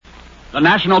The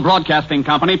National Broadcasting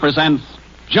Company presents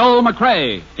Joe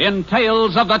McCrea in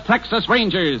Tales of the Texas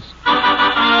Rangers.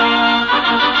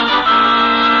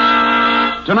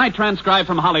 Tonight, transcribed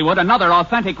from Hollywood, another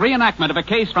authentic reenactment of a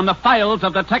case from the files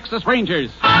of the Texas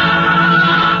Rangers.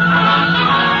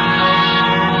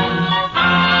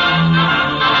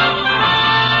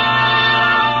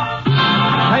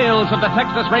 Tales of the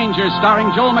Texas Rangers, starring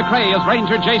Joel McCrea as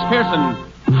Ranger Jace Pearson.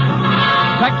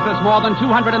 Texas, more than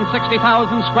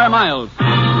 260,000 square miles,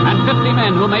 and 50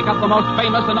 men who make up the most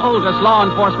famous and oldest law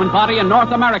enforcement body in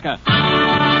North America.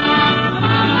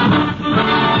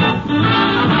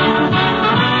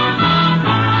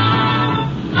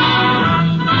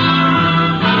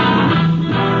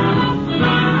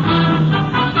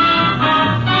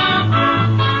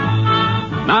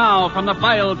 Now, from the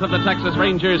files of the Texas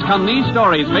Rangers come these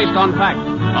stories based on fact.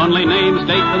 Only names,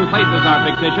 dates, and places are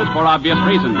fictitious for obvious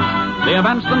reasons. The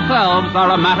events themselves are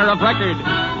a matter of record.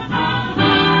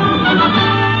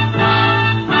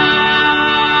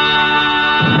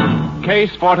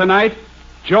 Case for tonight,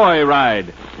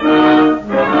 Joyride.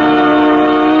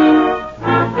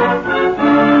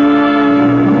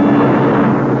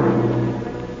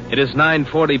 It is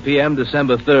 9:40 p.m.,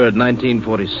 December 3rd,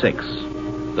 1946.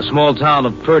 The small town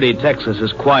of Purdy, Texas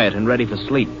is quiet and ready for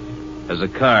sleep as a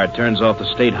car turns off the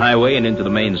state highway and into the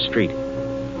main street.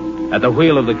 At the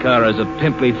wheel of the car is a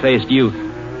pimply-faced youth.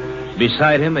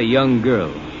 Beside him, a young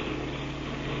girl.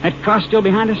 That car still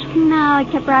behind us? No, it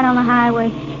kept right on the highway.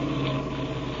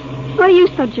 What are you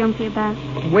so jumpy about?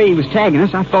 The way he was tagging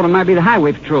us, I thought it might be the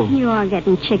highway patrol. You are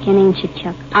getting chicken, ain't you,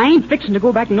 Chuck? I ain't fixing to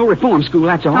go back to no reform school,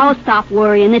 that's all. Oh, stop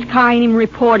worrying. This car ain't even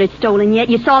reported stolen yet.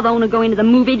 You saw the owner go into the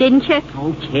movie, didn't you?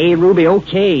 Okay, Ruby,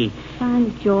 okay.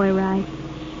 Fine joyride.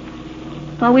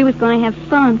 Thought we was going to have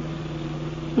fun.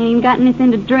 You ain't got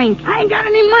anything to drink. I ain't got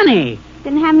any money.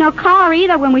 Didn't have no car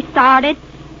either when we started.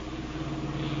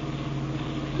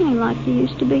 Ain't like you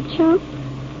used to be, Chuck.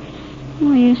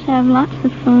 We used to have lots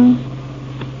of fun.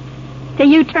 Till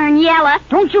you turn yellow.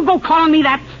 Don't you go calling me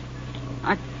that.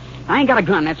 I ain't got a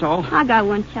gun, that's all. I got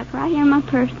one, Chuck, right here in my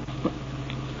purse.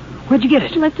 Where'd you get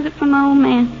it? Lifted it from my old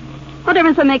man. What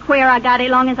difference will it make where I got it,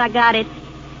 long as I got it?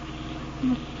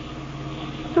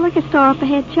 The liquor store up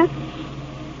ahead, Chuck.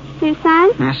 See the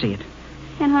sign? I see it.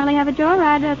 Can't hardly have a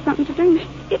joyride without something to drink.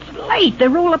 It's late. They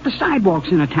roll up the sidewalks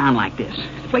in a town like this.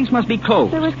 The place must be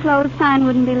closed. If it was closed, sign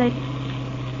wouldn't be lit.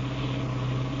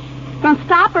 Gonna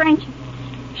stop or ain't you?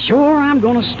 Sure, I'm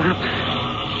gonna stop.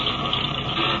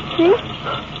 See?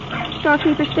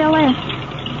 Storekeeper's still there.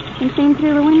 Can see him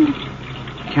through the window.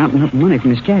 Counting up money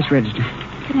from his cash register.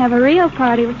 Could have a real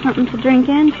party with something to drink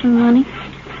and some money.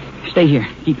 Stay here.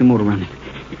 Keep the motor running.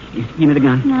 Give me the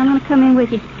gun. No, I'm gonna come in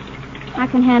with you. I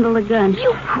can handle the gun.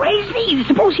 You crazy?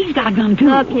 Suppose he's got a gun, too.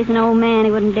 Look, he's an old man.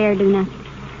 He wouldn't dare do nothing.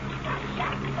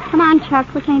 Come on,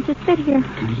 Chuck. We can't just sit here.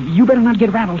 You better not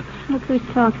get rattled. Look who's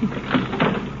talking.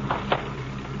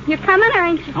 You're coming or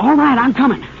ain't you? All right, I'm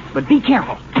coming. But be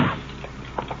careful. I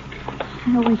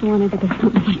always wanted to do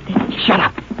something like this. Shut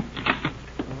up.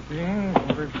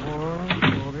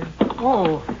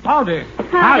 Oh, howdy.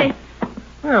 Howdy.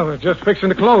 Well, we're just fixing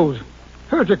to close.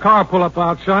 Heard your car pull up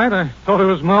outside. I thought it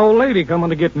was my old lady coming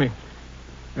to get me.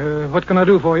 What can I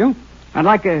do for you? I'd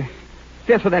like a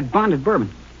fifth of that bonded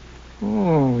bourbon.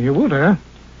 Oh, you would, huh?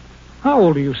 How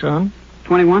old are you, son?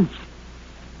 21.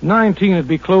 19 would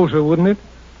be closer, wouldn't it?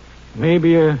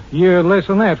 Maybe a year less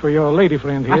than that for your lady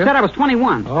friend here. I said I was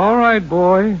 21. All right,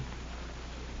 boy.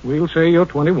 We'll say you're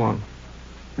 21.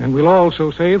 And we'll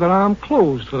also say that I'm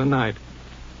closed for the night.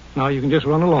 Now you can just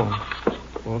run along.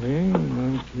 40,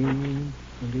 19,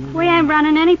 20... We ain't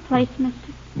running any place,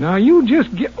 mister. Now you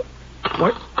just get...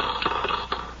 What?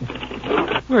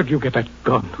 Where'd you get that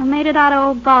gun? I made it out of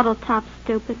old bottle top,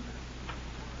 stupid.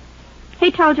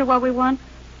 He told you what we want.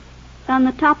 It's on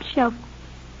the top shelf.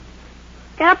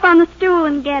 Get up on the stool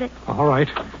and get it. All right.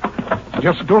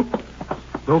 Just don't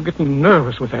get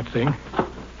nervous with that thing.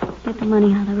 Get the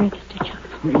money out of the register, Chuck.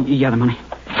 Yeah, the money.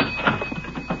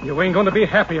 You ain't going to be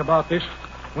happy about this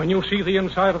when you see the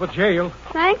inside of the jail.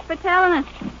 Thanks for telling us.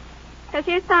 Because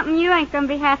here's something you ain't going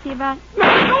to be happy about.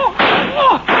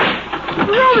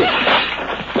 Ruby!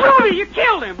 Ruby, you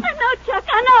killed him! I know, Chuck,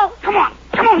 I know. Come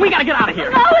on, we gotta get out of here.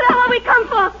 No, that's what we come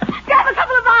for. Grab a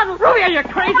couple of bottles. Ruby, are you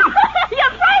crazy? You're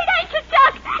afraid, ain't you,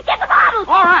 Chuck? Get the bottles.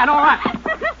 All right.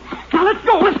 Now, let's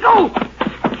go.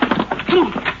 Come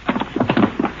on.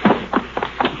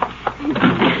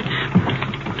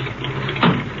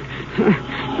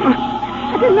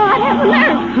 I didn't know I'd have the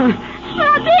nerve. But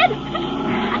I did.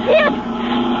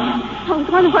 I was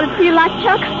wondering what it'd feel like,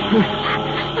 Chuck.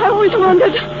 I always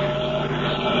wondered.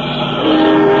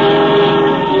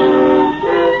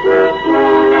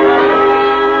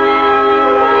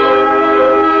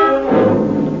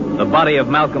 body of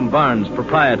Malcolm Barnes,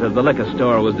 proprietor of the liquor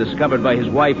store, was discovered by his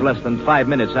wife less than 5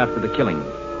 minutes after the killing.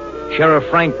 Sheriff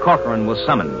Frank Corcoran was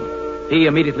summoned. He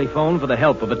immediately phoned for the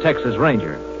help of a Texas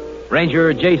Ranger.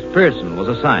 Ranger Jace Pearson was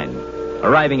assigned,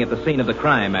 arriving at the scene of the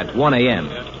crime at 1 a.m.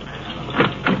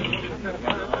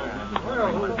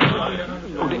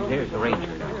 There's the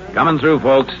Ranger. Coming through,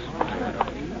 folks.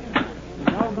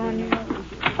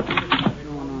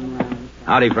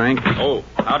 Howdy, Frank. Oh,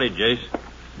 howdy, Jace.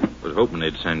 Was hoping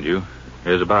they'd send you.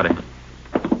 Here's a body.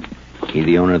 He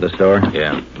the owner of the store?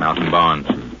 Yeah, Malcolm Barnes.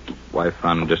 Wife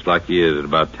found him just like he is at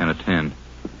about 10 of 10.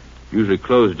 Usually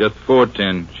closed just before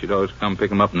 10. She'd always come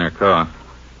pick him up in their car.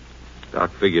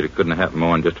 Doc figured it couldn't have happened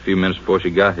more than just a few minutes before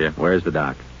she got here. Where's the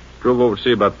doc? Drove over to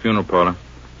see about the funeral parlor.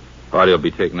 Body will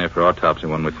be taken there for autopsy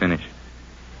when we finish.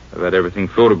 I've had everything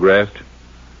photographed.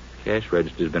 Cash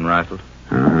register's been rifled.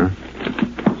 Uh-huh.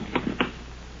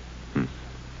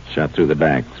 Shot through the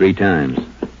back 3 times.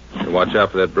 So watch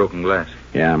out for that broken glass.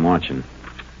 Yeah, I'm watching.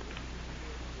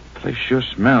 Place sure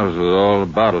smells with all the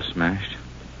bottles smashed.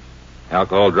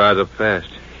 Alcohol dries up fast.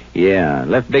 Yeah,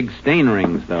 left big stain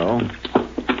rings, though.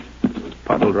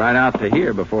 Puddled right out to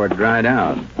here before it dried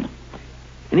out.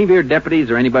 Any of your deputies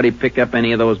or anybody pick up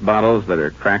any of those bottles that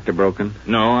are cracked or broken?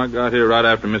 No, I got here right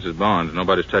after Mrs. Barnes.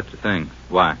 Nobody's touched a thing.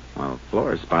 Why? Well,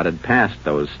 floor spotted past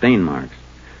those stain marks.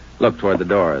 Look toward the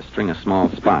door, a string of small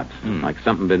spots. Like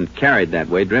something been carried that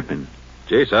way, dripping.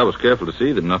 Jace, I was careful to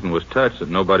see that nothing was touched, that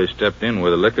nobody stepped in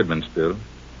where the liquor had been spilled.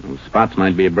 Those spots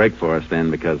might be a break for us then,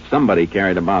 because somebody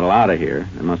carried a bottle out of here.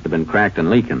 It must have been cracked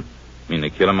and leaking. Mean the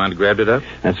killer might have grabbed it up?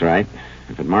 That's right.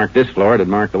 If it marked this floor, it'd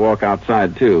mark the walk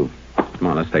outside, too. Come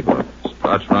on, let's take a look.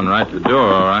 Spots run right to the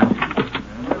door, all right.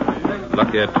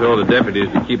 Lucky I told the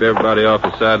deputies to keep everybody off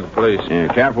the side of the place. Yeah,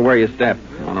 careful where you step.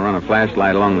 I want to run a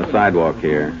flashlight along the sidewalk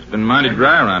here. It's been mighty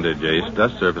dry around here, Jace.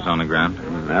 Dust surface on the ground.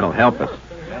 That'll help us.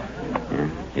 Yeah,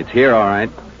 it's here, all right.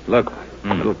 Look,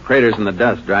 little craters in the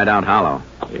dust, dried out hollow.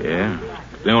 Yeah.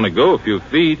 They only go a few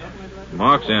feet.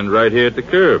 Marks end right here at the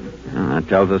curb. That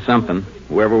tells us something.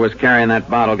 Whoever was carrying that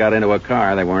bottle got into a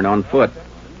car. They weren't on foot.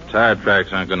 Tire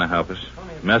tracks aren't going to help us.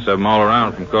 Mess of them all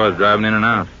around from cars driving in and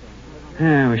out.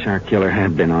 I wish our killer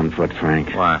had been on foot,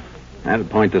 Frank. Why?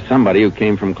 That'd point to somebody who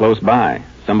came from close by.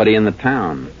 Somebody in the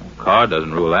town. Car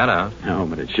doesn't rule that out. No,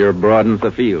 but it sure broadens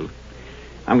the field.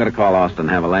 I'm going to call Austin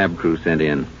and have a lab crew sent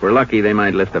in. If we're lucky, they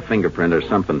might lift a fingerprint or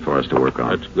something for us to work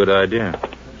on. That's a good idea.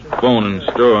 Phone in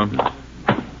the store.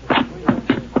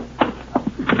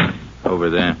 Over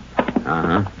there.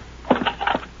 Uh-huh.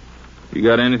 You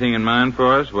got anything in mind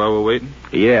for us while we're waiting?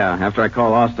 Yeah, after I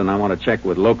call Austin, I want to check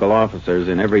with local officers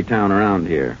in every town around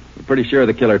here. I'm pretty sure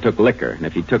the killer took liquor, and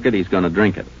if he took it, he's going to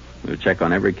drink it. We'll check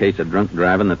on every case of drunk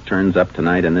driving that turns up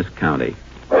tonight in this county.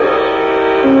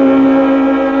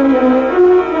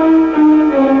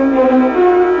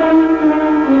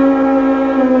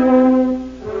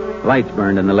 Lights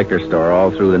burned in the liquor store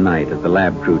all through the night as the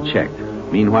lab crew checked.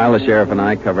 Meanwhile, the sheriff and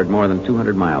I covered more than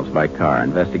 200 miles by car,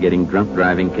 investigating drunk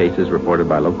driving cases reported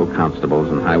by local constables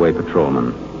and highway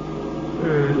patrolmen.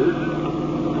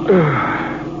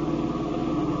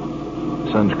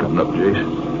 Sun's coming up,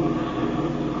 Jace.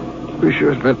 We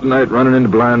sure spent the night running into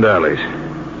blind alleys.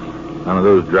 None of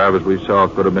those drivers we saw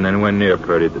could have been anywhere near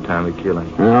Purdy at the time of the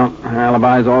killing. Well,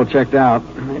 alibi's all checked out.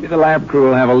 Maybe the lab crew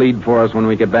will have a lead for us when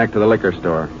we get back to the liquor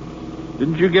store.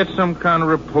 Didn't you get some kind of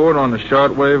report on the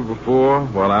shortwave before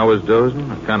while I was dozing?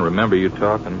 I kind of remember you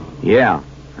talking. Yeah.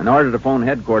 An order to phone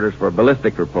headquarters for a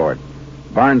ballistic report.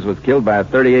 Barnes was killed by a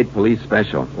 38 police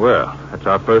special. Well, that's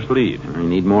our first lead. We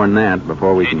need more than that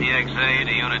before we can... KTXA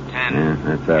to Unit 10. Yeah,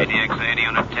 that's us. KTXA to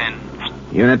Unit 10.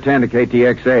 Unit 10 to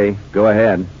KTXA. Go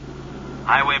ahead.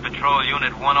 Highway Patrol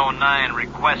Unit 109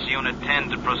 requests Unit 10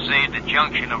 to proceed to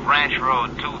junction of Ranch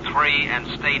Road 23 and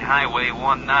State Highway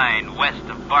 19 west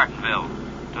of Bartonville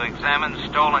to examine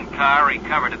stolen car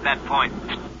recovered at that point.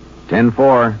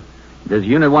 10-4. Does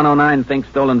Unit 109 think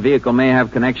stolen vehicle may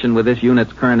have connection with this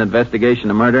unit's current investigation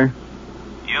of murder?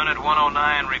 Unit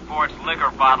 109 reports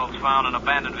liquor bottles found in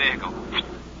abandoned vehicle.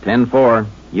 10-4.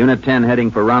 Unit 10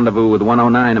 heading for rendezvous with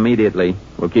 109 immediately.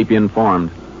 We'll keep you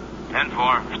informed.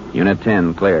 10-4. Unit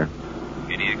 10, clear.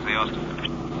 KTXA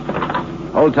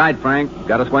Austin. Hold tight, Frank.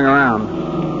 Got to swing around.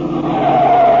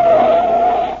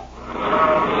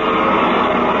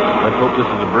 Let's hope this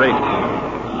is a break.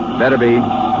 Better be. We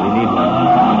need one.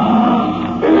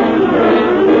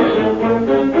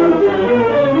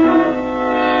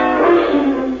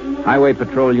 Highway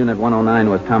Patrol Unit 109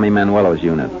 was Tommy Manuelo's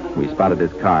unit. We spotted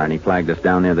his car, and he flagged us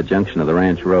down near the junction of the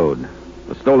ranch road.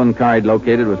 The stolen car he'd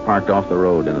located was parked off the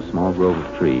road in a small grove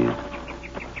of trees.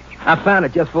 I found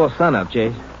it just before sunup,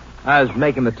 Chase. I was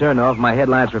making the turnoff. My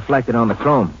headlights reflected on the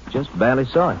chrome. Just barely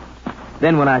saw it.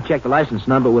 Then when I checked the license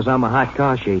number, it was on my hot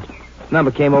car sheet.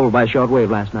 Number came over by shortwave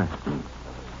last night.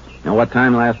 Now, what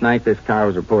time last night this car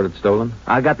was reported stolen?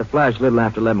 I got the flash a little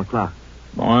after 11 o'clock.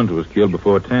 Barnes was killed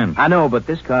before 10. I know, but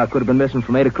this car could have been missing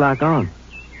from 8 o'clock on.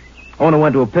 Owner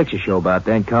went to a picture show about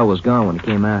that, and car was gone when he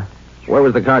came out. Where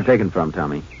was the car taken from,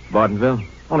 Tommy? Bartonville.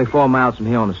 Only 4 miles from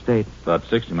here on the state. About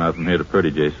 60 miles from here to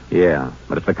Purdy, Jason. Yeah,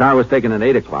 but if the car was taken at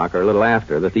 8 o'clock or a little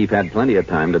after, the thief had plenty of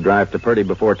time to drive to Purdy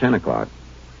before 10 o'clock.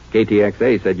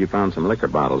 KTXA said you found some liquor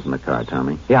bottles in the car,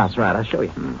 Tommy. Yeah, that's right. I'll show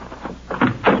you.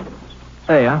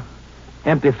 There you are.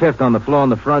 Empty fifth on the floor in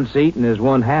the front seat, and there's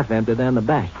one half empty there in the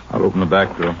back. I'll open the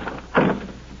back door.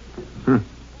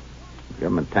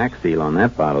 Government tax seal on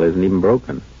that bottle isn't even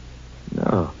broken.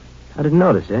 No. I didn't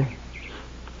notice, eh?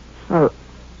 Well,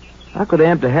 I could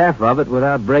empty half of it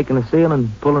without breaking the seal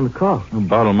and pulling the cork. The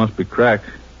bottle must be cracked.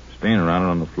 Stain around it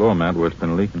on the floor mat where it's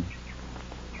been leaking.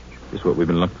 This is what we've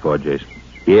been looking for, Jason.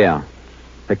 Yeah.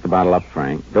 Pick the bottle up,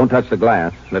 Frank. Don't touch the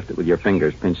glass. Lift it with your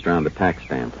fingers pinched around the tax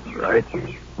stamp. Right.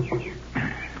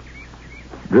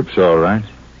 Drip's all right.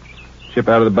 Chip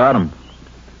out of the bottom.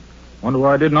 Wonder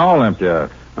why it didn't all empty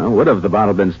out. Well, would have if the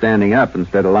bottle been standing up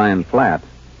instead of lying flat.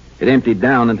 It emptied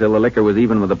down until the liquor was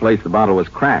even with the place the bottle was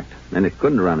cracked. Then it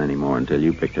couldn't run anymore until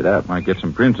you picked it up. Might get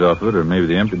some prints off of it, or maybe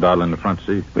the empty bottle in the front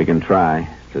seat. We can try.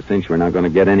 It's a cinch we're not going to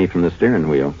get any from the steering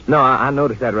wheel. No, I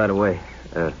noticed that right away.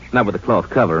 Not with the cloth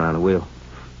cover around the wheel.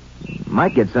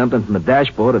 Might get something from the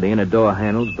dashboard or the inner door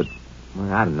handles, but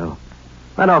well, I don't know.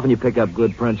 Not often you pick up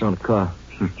good prints on a car.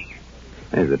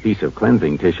 There's a piece of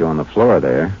cleansing tissue on the floor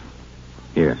there.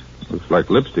 Here. Looks like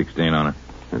lipstick stain on it.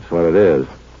 That's what it is.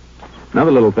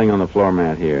 Another little thing on the floor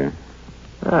mat here.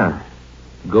 Ah,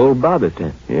 gold bobby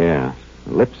pin. Yeah.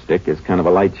 The lipstick is kind of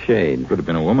a light shade. Could have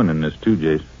been a woman in this, too,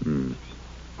 Jason.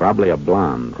 Probably a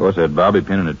blonde. Of course, that bobby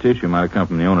pin in the tissue might have come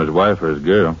from the owner's wife or his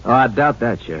girl. Oh, I doubt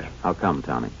that, Sheriff. How come,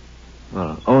 Tommy?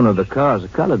 Well, owner of the car is a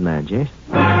colored man, Jason.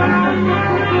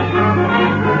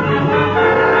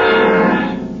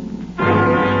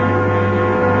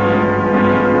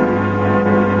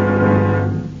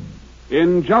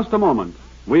 In just a moment,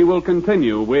 we will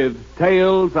continue with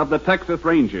Tales of the Texas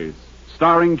Rangers,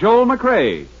 starring Joel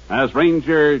McRae as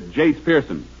Ranger Jace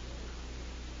Pearson.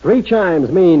 3 chimes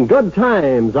mean good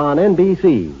times on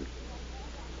NBC.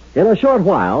 In a short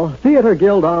while, Theater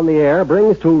Guild on the Air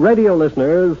brings to radio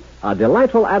listeners a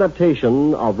delightful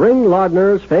adaptation of Ring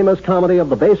Lardner's famous comedy of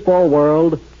the baseball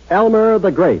world, Elmer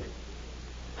the Great.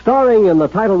 Starring in the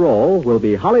title role will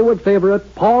be Hollywood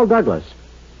favorite Paul Douglas,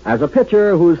 as a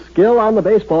pitcher whose skill on the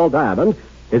baseball diamond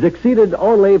is exceeded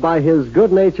only by his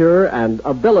good nature and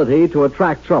ability to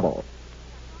attract trouble.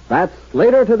 That's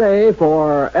later today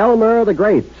for Elmer the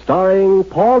Great, starring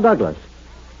Paul Douglas,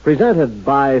 presented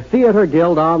by Theater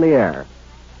Guild on the Air.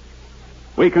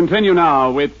 We continue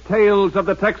now with Tales of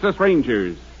the Texas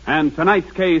Rangers and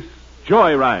tonight's case,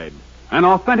 Joyride, an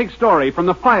authentic story from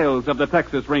the files of the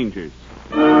Texas Rangers.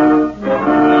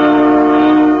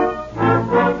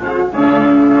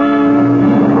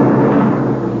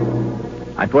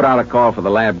 I put out a call for the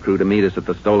lab crew to meet us at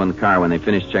the stolen car when they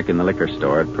finished checking the liquor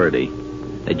store at Purdy.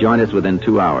 They joined us within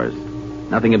 2 hours.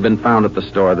 Nothing had been found at the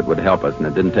store that would help us, and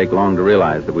it didn't take long to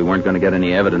realize that we weren't going to get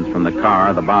any evidence from the car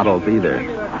or the bottles either.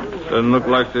 Doesn't look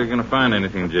like they're going to find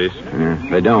anything, Jason.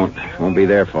 They don't. Won't be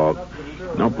their fault.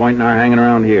 No point in our hanging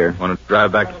around here. Want to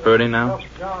drive back to Purdy now?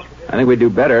 I think we'd do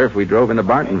better if we drove into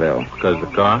Bartonville. Because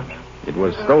the car? It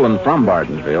was stolen from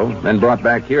Bartonville, then brought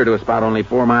back here to a spot only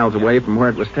 4 miles away from where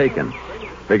it was taken.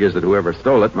 Figures that whoever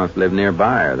stole it must live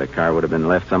nearby, or the car would have been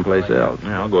left someplace else.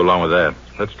 Yeah, I'll go along with that.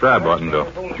 Let's try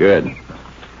Bartonville. Good.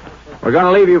 We're going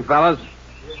to leave you, fellas.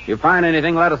 If you find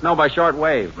anything, let us know by short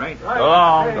wave. Right. Go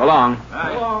along. Go along.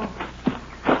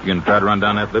 You going to try to run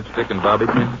down that lipstick and bobby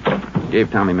pin?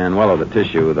 Gave Tommy Manuelo the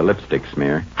tissue of the lipstick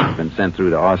smear. It's been sent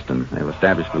through to Austin. They'll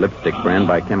establish the lipstick brand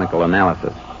by chemical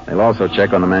analysis. They'll also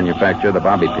check on the manufacturer of the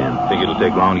bobby pin. Think it'll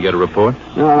take long to get a report?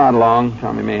 No, not long.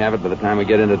 Tommy may have it by the time we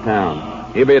get into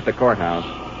town. He'll be at the courthouse.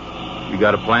 You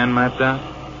got a plan mapped out?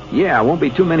 Yeah, won't be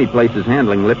too many places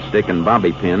handling lipstick and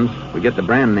bobby pins. We get the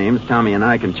brand names, Tommy and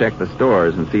I can check the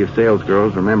stores and see if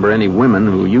salesgirls remember any women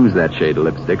who use that shade of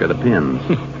lipstick or the pins.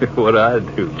 What'd I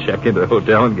do? Check into the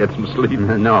hotel and get some sleep?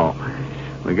 No.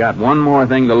 We got one more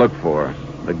thing to look for.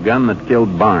 The gun that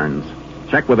killed Barnes.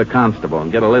 Check with a constable and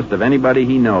get a list of anybody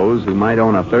he knows who might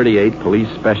own a .38 police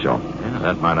special. Yeah,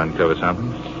 that might uncover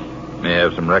something. May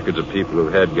have some records of people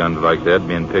who've had guns like that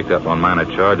being picked up on minor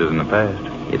charges in the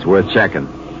past. It's worth checking.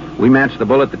 We match the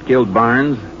bullet that killed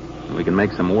Barnes, and we can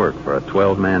make some work for a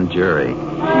 12-man jury.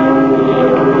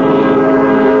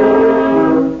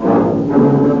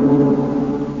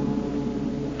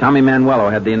 Tommy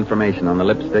Manuelo had the information on the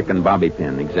lipstick and bobby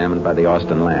pin examined by the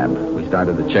Austin lab. We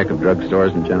started the check of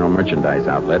drugstores and general merchandise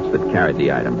outlets that carried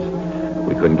the items.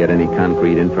 We couldn't get any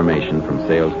concrete information from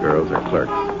sales girls or clerks.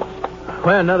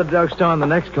 Well, another drugstore on the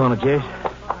next corner, Jace.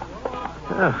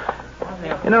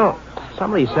 Oh.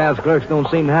 Some of these sales clerks don't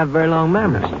seem to have very long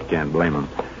memories. You can't blame them.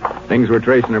 Things we're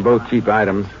tracing are both cheap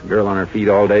items. Girl on her feet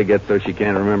all day gets so she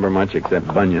can't remember much except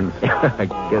bunions. I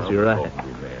guess you're right.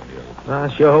 Well,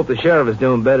 I sure hope the sheriff is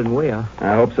doing better than we are.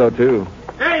 I hope so, too.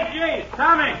 Hey, Jay,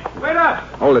 Tommy, wait up.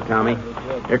 Hold it, Tommy.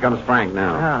 Here comes Frank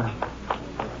now.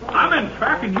 I've been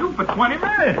tracking you for 20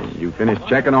 minutes. You finished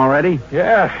checking already?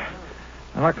 Yeah.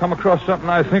 And I come across something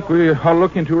I think we ought to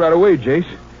look into right away, Jace.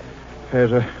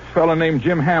 There's a fellow named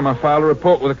Jim Hammer filed a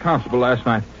report with a constable last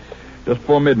night, just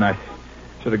before midnight.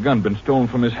 Said a gun been stolen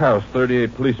from his house,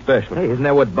 38 Police Special. Hey, isn't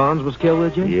that what Bonds was killed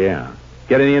with, Jim? Yeah.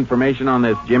 Get any information on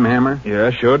this Jim Hammer? Yeah,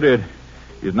 sure did.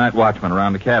 He's night watchman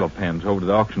around the cattle pens over to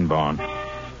the auction barn.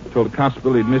 Told the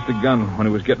constable he'd missed a gun when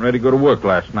he was getting ready to go to work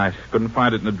last night. Couldn't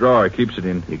find it in the drawer he keeps it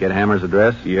in. You get Hammer's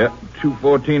address? Yeah,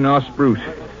 214 North Spruce.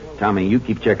 Tommy, you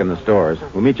keep checking the stores.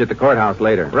 We'll meet you at the courthouse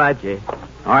later. Right, Jay.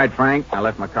 All right, Frank. I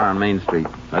left my car on Main Street.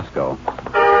 Let's go.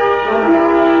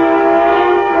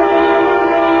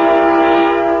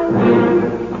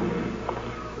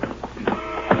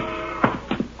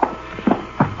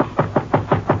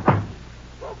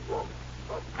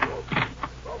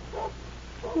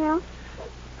 Yeah?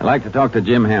 I'd like to talk to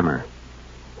Jim Hammer.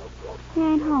 He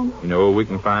ain't home. You know where we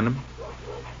can find him?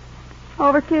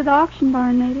 Over to the auction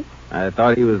barn, maybe. I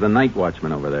thought he was the night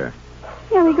watchman over there.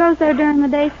 Yeah, he goes there during the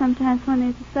day sometimes when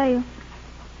there's a sale.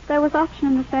 There was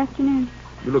auctioning this afternoon.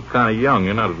 You look kind of young.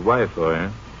 You're not his wife, are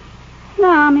you? No,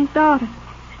 I'm his daughter,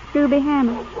 Ruby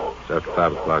Hammer. It's after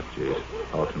 5 o'clock, Jace.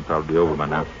 Auction probably over by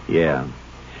now. Yeah.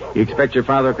 You expect your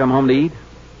father to come home to eat?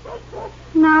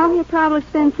 No, he'll probably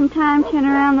spend some time chewing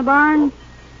around the barn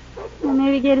and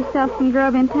maybe get himself some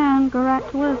grub in town and go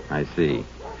right to work. I see.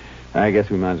 I guess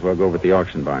we might as well go over to the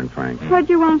auction barn, Frank. What'd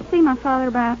you want to see my father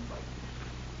about?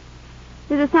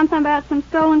 Is it something about some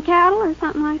stolen cattle or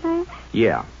something like that?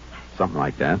 Yeah, something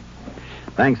like that.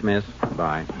 Thanks, miss.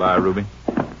 Bye. Bye, Ruby.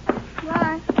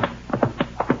 Bye.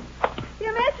 If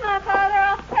you miss my father,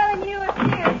 I'll tell him you were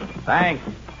here. Thanks.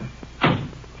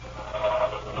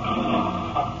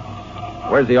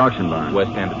 Where's the auction barn?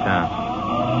 West end of town.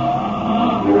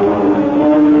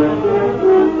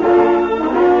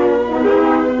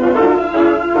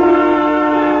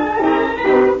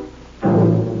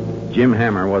 Jim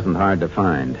Hammer wasn't hard to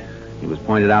find. He was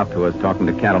pointed out to us talking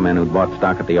to cattlemen who'd bought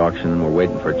stock at the auction and were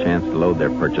waiting for a chance to load their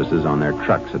purchases on their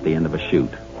trucks at the end of a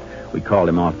chute. We called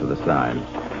him off to the side.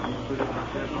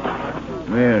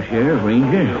 Well, Sheriff,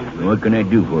 Ranger, what can I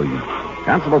do for you?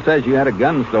 Constable says you had a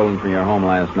gun stolen from your home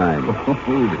last night.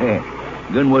 Oh, that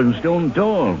gun wasn't stolen at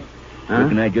all. Huh?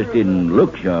 Reckon I just didn't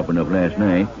look sharp enough last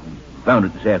night. Found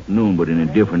it this afternoon, but in a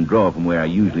different drawer from where I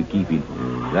usually keep it.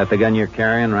 Is that the gun you're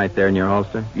carrying right there in your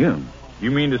holster? Yeah.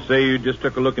 You mean to say you just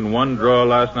took a look in one drawer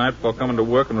last night before coming to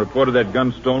work and reported that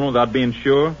gun stolen without being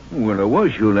sure? Well, I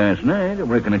was sure last night. I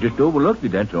reckon I just overlooked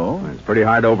it, that's all. It's pretty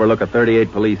hard to overlook a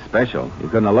 38 Police Special. You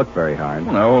couldn't have looked very hard.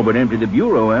 Well, I all but emptied the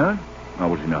bureau out. I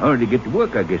was in a hurry to get to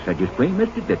work. I guess I just plain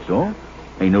missed it, that's all.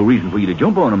 Ain't no reason for you to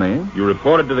jump on a man. You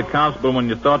reported to the constable when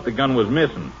you thought the gun was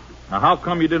missing. Now, how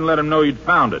come you didn't let him know you'd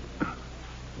found it?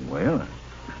 Well, I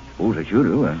suppose I should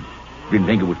have. I didn't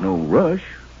think it was no rush.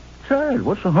 Besides,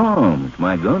 what's the harm? It's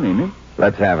my gun, ain't it?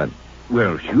 Let's have it.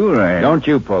 Well, sure, I... Don't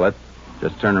you pull it.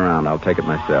 Just turn around. I'll take it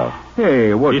myself.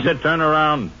 Hey, what... He said turn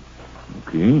around.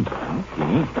 Okay.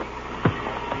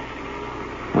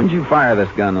 When did you fire this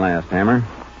gun last, Hammer?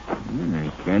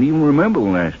 I can't even remember the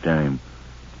last time.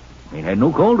 Ain't had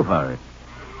no call to fire it.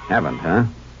 Haven't, huh?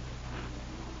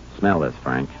 Smell this,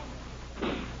 Frank.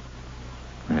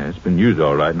 Yeah, it's been used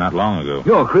all right not long ago.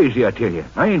 You're crazy, I tell you.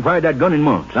 I ain't fired that gun in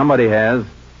months. Somebody has.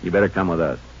 You better come with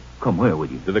us. Come where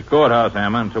with you? To the courthouse,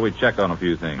 Hammer, until we check on a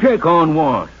few things. Check on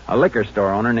what? A liquor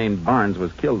store owner named Barnes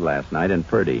was killed last night in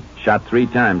Purdy. Shot 3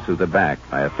 times through the back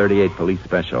by a 38 Police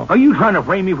Special. Are you trying to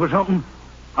frame me for something?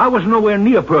 I was nowhere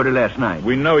near Purdy last night.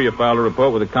 We know you filed a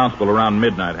report with the constable around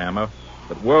midnight, Hammer.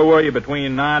 But where were you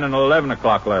between 9 and 11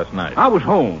 o'clock last night? I was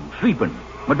home, sleeping.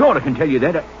 My daughter can tell you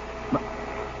that.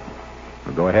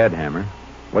 Well, go ahead, Hammer.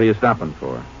 What are you stopping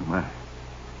for? My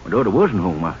daughter wasn't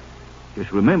home. I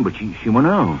just remembered she went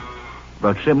out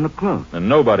about 7 o'clock. And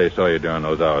nobody saw you during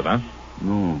those hours, huh?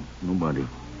 No, nobody.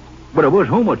 But I was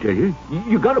home, I tell you.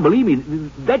 You gotta believe me.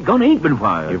 That gun ain't been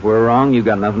fired. If we're wrong, you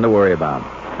got nothing to worry about.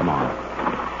 Come on.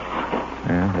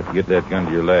 Yeah, have to get that gun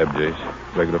to your lab, Jace.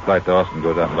 Regular flight to Austin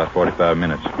goes out in about 45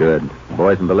 minutes. Good. The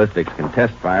boys in ballistics can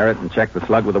test fire it and check the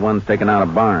slug with the ones taken out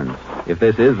of barns. If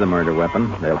this is the murder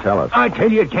weapon, they'll tell us. I tell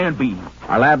you, it can't be.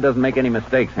 Our lab doesn't make any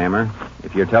mistakes, Hammer.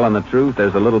 If you're telling the truth,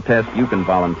 there's a little test you can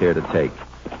volunteer to take.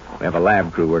 We have a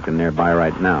lab crew working nearby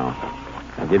right now.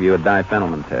 I'll give you a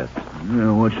diphenylman test.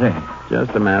 What's that?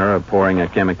 Just a matter of pouring a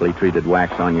chemically treated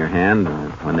wax on your hand.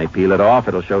 When they peel it off,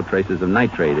 it'll show traces of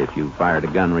nitrate if you fired a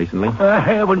gun recently. I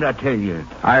haven't, I tell you.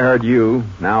 I heard you.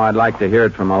 Now I'd like to hear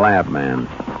it from a lab man,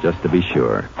 just to be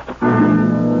sure.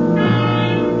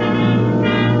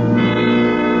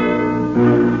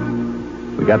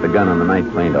 We got the gun on the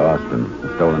night plane to Austin.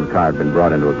 The stolen car had been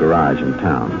brought into a garage in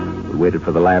town. We waited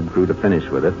for the lab crew to finish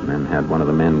with it and then had one of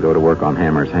the men go to work on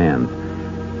Hammer's hands.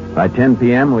 By 10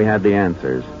 p.m., we had the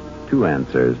answers. 2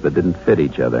 answers that didn't fit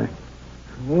each other.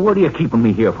 What are you keeping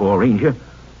me here for, Ranger?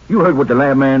 You heard what the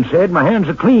lab man said. My hands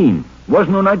are clean.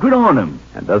 Wasn't no nitrate on them.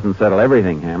 That doesn't settle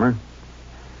everything, Hammer.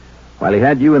 While he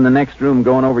had you in the next room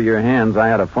going over your hands, I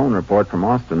had a phone report from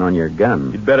Austin on your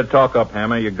gun. You'd better talk up,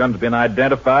 Hammer. Your gun's been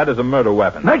identified as a murder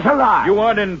weapon. That's a lie. You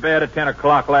weren't in bed at 10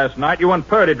 o'clock last night. You and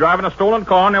Purdy driving a stolen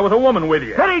car, and there was a woman with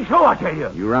you. That ain't so, I tell you.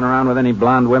 You run around with any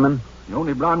blonde women? The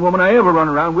only blonde woman I ever run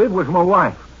around with was my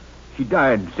wife. She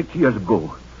died 6 years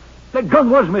ago. That gun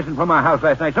was missing from my house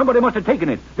last night. Somebody must have taken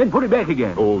it, then put it back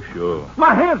again. Oh, sure.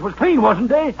 My hands was clean, wasn't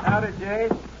they? Howdy,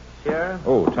 Jase. Sheriff.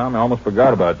 Oh, Tommy, I almost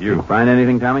forgot about you. Find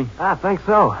anything, Tommy? I think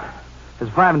so. It's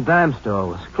a 5 and dime store. It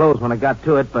was closed when I got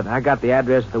to it, but I got the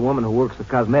address of the woman who works the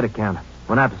cosmetic counter.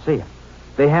 Went out to see her.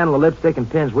 They handle the lipstick and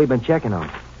pins we've been checking on.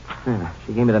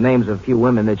 She gave me the names of a few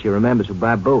women that she remembers who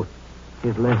buy both.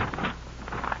 Here's the list.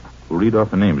 We'll read off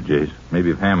the names, Jace.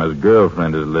 Maybe if Hammer's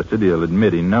girlfriend is listed, he'll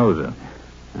admit he knows her.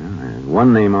 Well, there's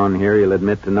one name on here you'll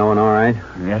admit to knowing, all right?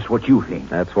 That's what you think.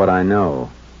 That's what I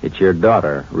know. It's your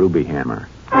daughter, Ruby Hammer.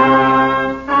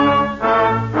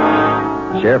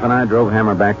 The sheriff and I drove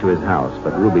Hammer back to his house,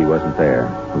 but Ruby wasn't there.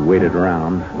 We waited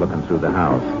around, looking through the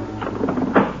house.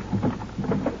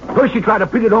 First you tried to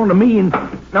pin it on to me, and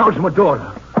now it's my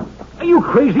daughter. Are you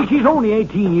crazy? She's only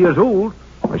 18 years old.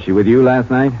 Was she with you last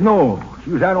night? No,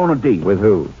 she was out on a date. With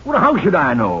who? Well, how should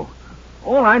I know?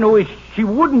 All I know is she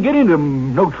wouldn't get into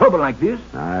no trouble like this.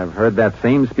 I've heard that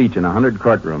same speech in 100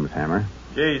 courtrooms, Hammer.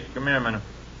 Jace, come here a minute.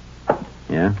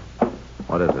 Yeah?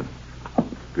 What is it?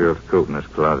 Girl's coat in this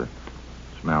closet.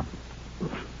 Smell.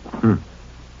 You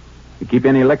keep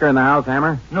any liquor in the house,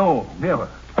 Hammer? No, never.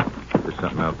 There's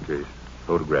something else, Jace.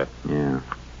 Photograph. Yeah.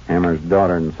 Hammer's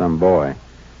daughter and some boy.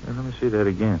 Let me see that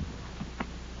again.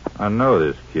 I know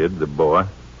this kid, the boy.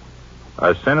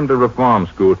 I sent him to reform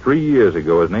school 3 years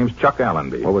ago. His name's Chuck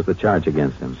Allenby. What was the charge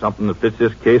against him? Something that fits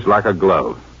this case like a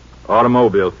glove.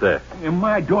 Automobile theft. And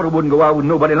my daughter wouldn't go out with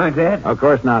nobody like that. Of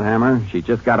course not, Hammer. She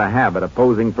just got a habit of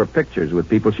posing for pictures with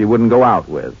people she wouldn't go out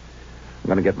with. I'm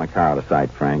going to get my car out of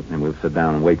sight, Frank, and we'll sit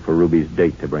down and wait for Ruby's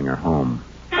date to bring her home.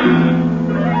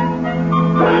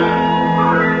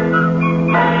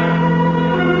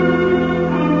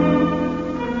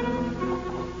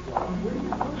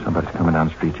 Somebody's coming down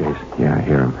the street, Chase. Yeah, I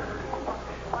hear him.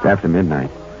 It's after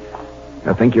midnight.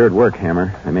 I think you're at work,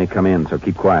 Hammer. They may come in, so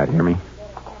keep quiet. Hear me?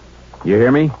 You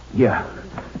hear me? Yeah,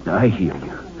 I hear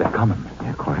you. They're coming.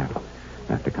 Yeah, quiet.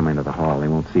 They have to come into the hall. They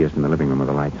won't see us in the living room with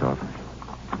the lights off.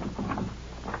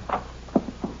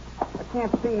 I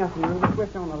can't see nothing. Ruby.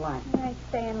 Switch on the light. I ain't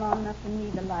staying long enough to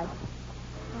need the light.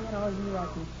 Not all you I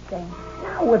can stand.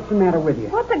 Now, what's the matter with you?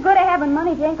 What's the good of having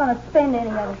money if you ain't going to spend any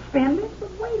of it? Spend it?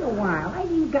 But wait a while. I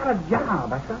ain't got a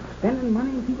job. I start spending money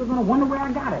and people are going to wonder where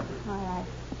I got it. All right.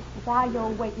 While you're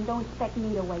waiting, don't expect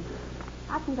me to wait.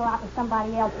 I can go out with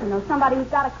somebody else, you know, somebody who's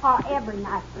got a car every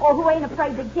night, or who ain't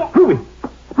afraid to get Ruby! one.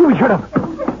 Ruby, shut up.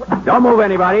 Don't move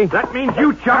anybody. That means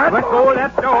you, Chuck. Let go of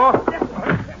that door.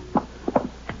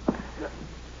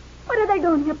 What are they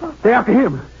doing here, Paul? Stay after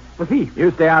him. The thief.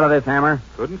 You stay out of this, Hammer.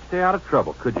 Couldn't stay out of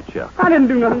trouble, could you, Chuck? I didn't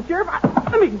do nothing, Sheriff.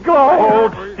 Let me go.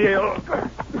 Hold still.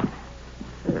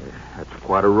 That's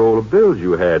quite a roll of bills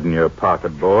you had in your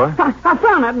pocket, boy. I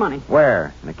found that money.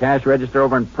 Where? In the cash register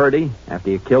over in Purdy? After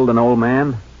you killed an old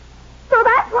man? So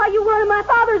that's why you wanted my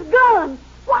father's gun.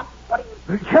 What are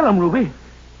you... Tell him, Ruby.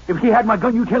 If he had my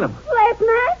gun, you tell him. Last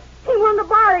night, he wanted to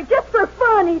borrow it just for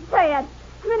fun, he said.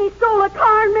 And then he stole a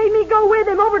car and made me go with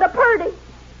him over to Purdy.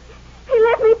 He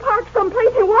left me parked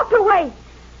someplace and walked away.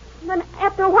 And then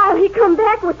after a while, he come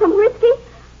back with some whiskey.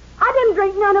 I didn't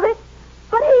drink none of it,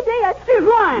 but he did. She's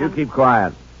lying. You keep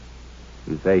quiet.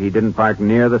 You say he didn't park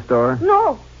near the store?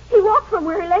 No, he walked from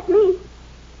where he left me.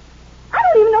 I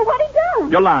don't even know what he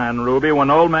done. You're lying, Ruby. When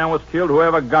the old man was killed,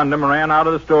 whoever gunned him ran out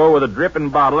of the store with a dripping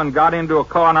bottle and got into a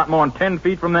car not more than 10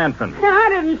 feet from the entrance. I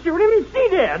didn't shoot him. She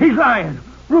did. He's lying.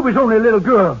 Ruby's only a little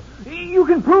girl. You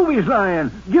can prove he's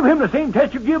lying. Give him the same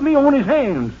test you give me on his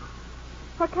hands.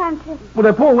 What kind of test? With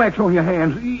that pole wax on your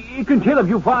hands, it can tell if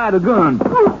you fired a gun.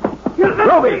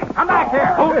 Ruby, come back here.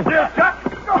 Hold still, Chuck.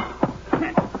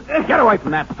 Get away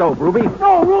from that stove, Ruby.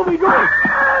 No, Ruby, don't.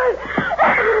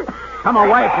 Come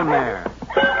away from there.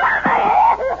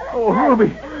 Oh, Ruby,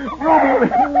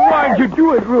 why'd you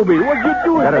do it, Ruby? What'd you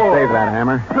do it Better for? save that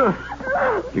hammer.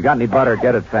 If you got any butter,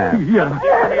 get it fast. Yeah.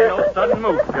 No sudden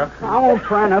move, Chuck. I won't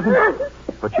try nothing.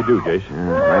 What you do, Jason?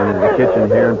 Ran into the kitchen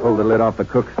here and pulled the lid off the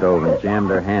cook stove and jammed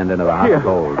her hand into the hot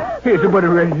coals. Here's the butter,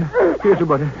 Ray. Here's the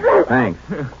butter. Thanks.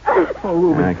 Oh,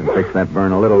 Ruby. I can fix that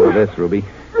burn a little with this, Ruby.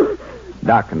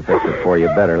 Doc can fix it for you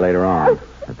better later on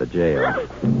at the jail.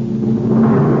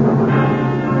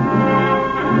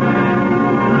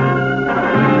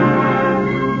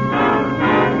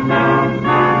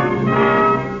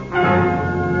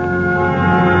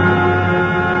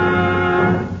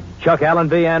 Chuck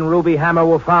Allenby and Ruby Hammer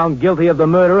were found guilty of the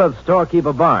murder of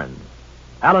storekeeper Barnes.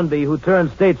 Allenby, who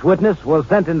turned state's witness, was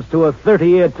sentenced to a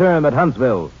 30-year term at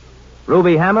Huntsville.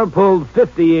 Ruby Hammer pulled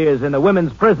 50 years in the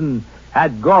women's prison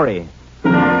at Goree.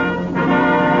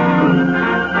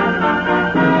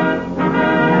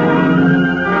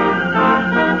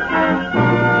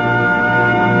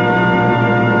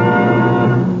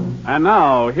 And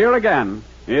now, here again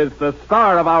is the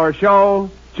star of our show,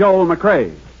 Joel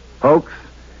McCrea. Folks,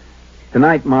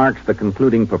 tonight marks the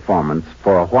concluding performance,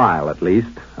 for a while at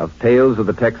least, of Tales of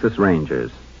the Texas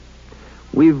Rangers.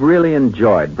 We've really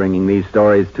enjoyed bringing these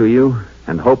stories to you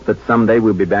and hope that someday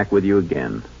we'll be back with you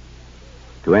again.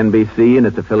 To NBC and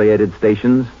its affiliated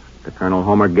stations, to Colonel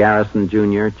Homer Garrison,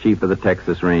 Jr., Chief of the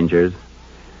Texas Rangers,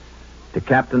 to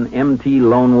Captain M.T.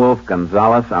 Lone Wolf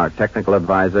Gonzalez, our technical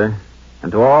advisor,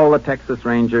 and to all the Texas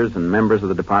Rangers and members of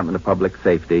the Department of Public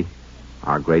Safety,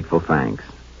 our grateful thanks.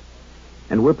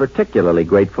 And we're particularly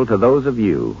grateful to those of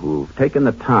you who've taken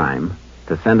the time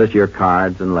to send us your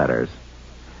cards and letters.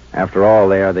 After all,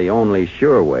 they are the only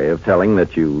sure way of telling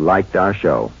that you liked our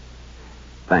show.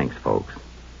 Thanks, folks.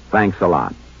 Thanks a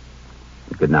lot.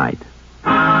 Good night.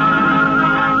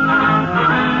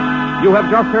 You have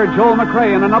just heard Joel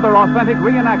McCrea in another authentic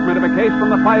reenactment of a case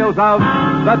from the files of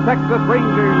the Texas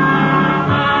Rangers.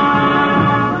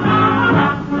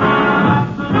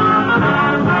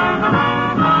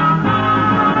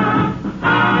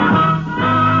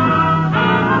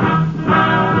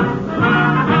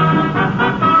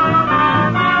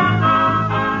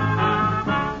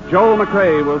 Joel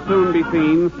McCrea will soon be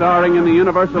seen starring in the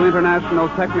Universal International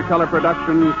Technicolor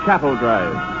production Cattle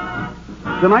Drive.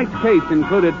 Tonight's case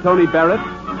included Tony Barrett,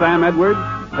 Sam Edwards,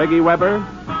 Peggy Weber,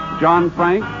 John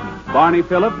Frank, Barney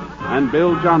Phillips, and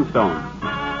Bill Johnstone.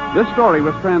 This story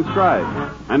was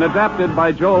transcribed and adapted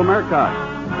by Joel Murcott,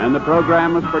 and the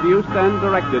program was produced and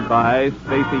directed by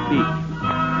Stacy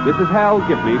Keach. This is Hal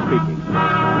Gibney speaking.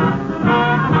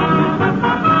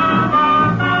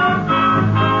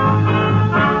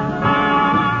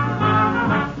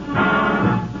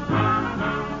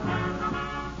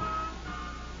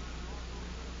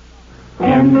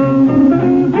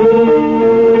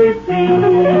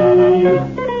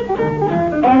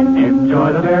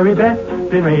 Enjoy the very best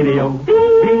in radio. Be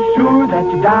sure that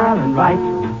you dial it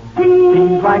right.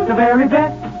 Seems like the very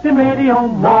best in radio.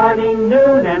 Morning,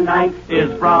 noon, and night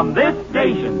is from this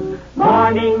station.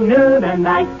 Morning, noon, and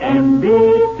night,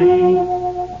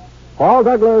 NBC. Paul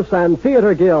Douglas and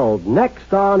Theater Guild,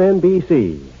 next on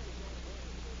NBC.